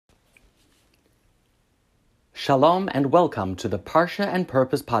Shalom and welcome to the Parsha and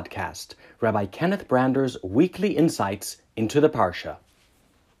Purpose podcast, Rabbi Kenneth Brander's weekly insights into the Parsha.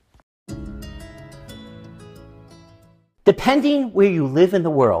 Depending where you live in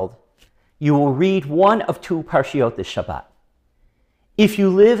the world, you will read one of two Parshiot this Shabbat. If you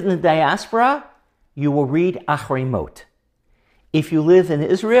live in the diaspora, you will read Acharei Mot. If you live in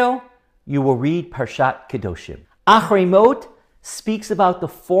Israel, you will read Parshat Kedoshim. Acharei Mot speaks about the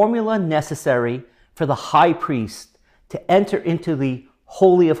formula necessary for the high priest to enter into the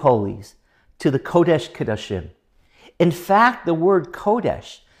Holy of Holies, to the Kodesh Kodashim. In fact, the word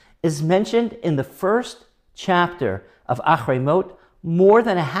Kodesh is mentioned in the first chapter of Acharei Mot more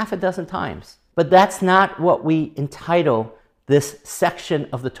than a half a dozen times. But that's not what we entitle this section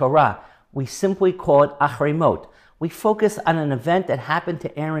of the Torah. We simply call it Acharei Mot. We focus on an event that happened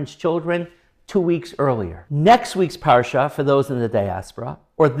to Aaron's children 2 weeks earlier. Next week's Parsha, for those in the diaspora,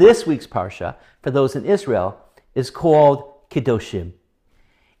 or this week's Parsha, for those in Israel, is called Kedoshim.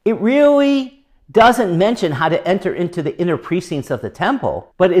 It really doesn't mention how to enter into the inner precincts of the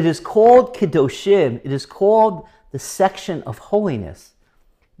temple, but it is called Kedoshim. It is called the section of holiness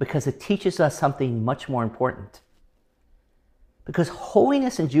because it teaches us something much more important. Because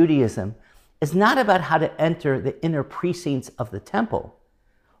holiness in Judaism is not about how to enter the inner precincts of the temple.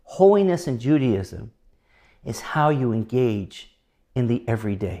 Holiness in Judaism is how you engage in the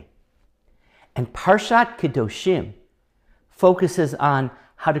everyday. And Parshat Kedoshim focuses on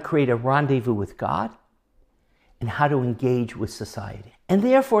how to create a rendezvous with God and how to engage with society. And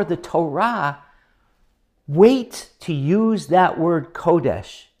therefore the Torah waits to use that word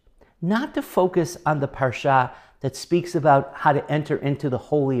Kodesh, not to focus on the Parsha that speaks about how to enter into the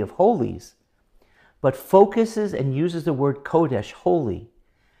Holy of Holies, but focuses and uses the word Kodesh, holy,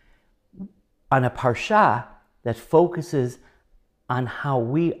 on a Parsha that focuses on how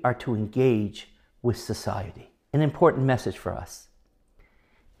we are to engage with society. An important message for us.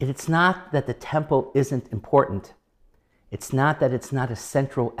 It's not that the temple isn't important. It's not that it's not a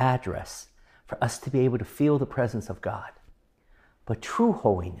central address for us to be able to feel the presence of God. But true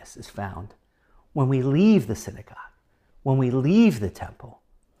holiness is found when we leave the synagogue, when we leave the temple,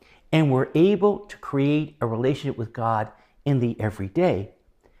 and we're able to create a relationship with God in the everyday,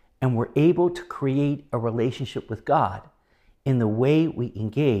 and we're able to create a relationship with God in the way we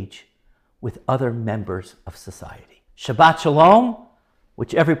engage with other members of society. Shabbat Shalom,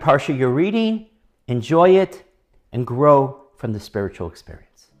 whichever Parsha you're reading, enjoy it and grow from the spiritual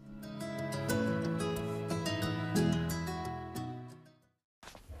experience.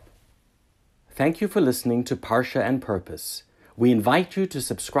 Thank you for listening to Parsha and Purpose. We invite you to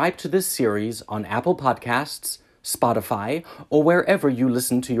subscribe to this series on Apple Podcasts, Spotify, or wherever you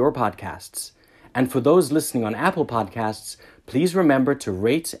listen to your podcasts. And for those listening on Apple Podcasts, please remember to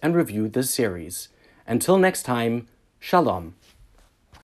rate and review this series. Until next time, Shalom.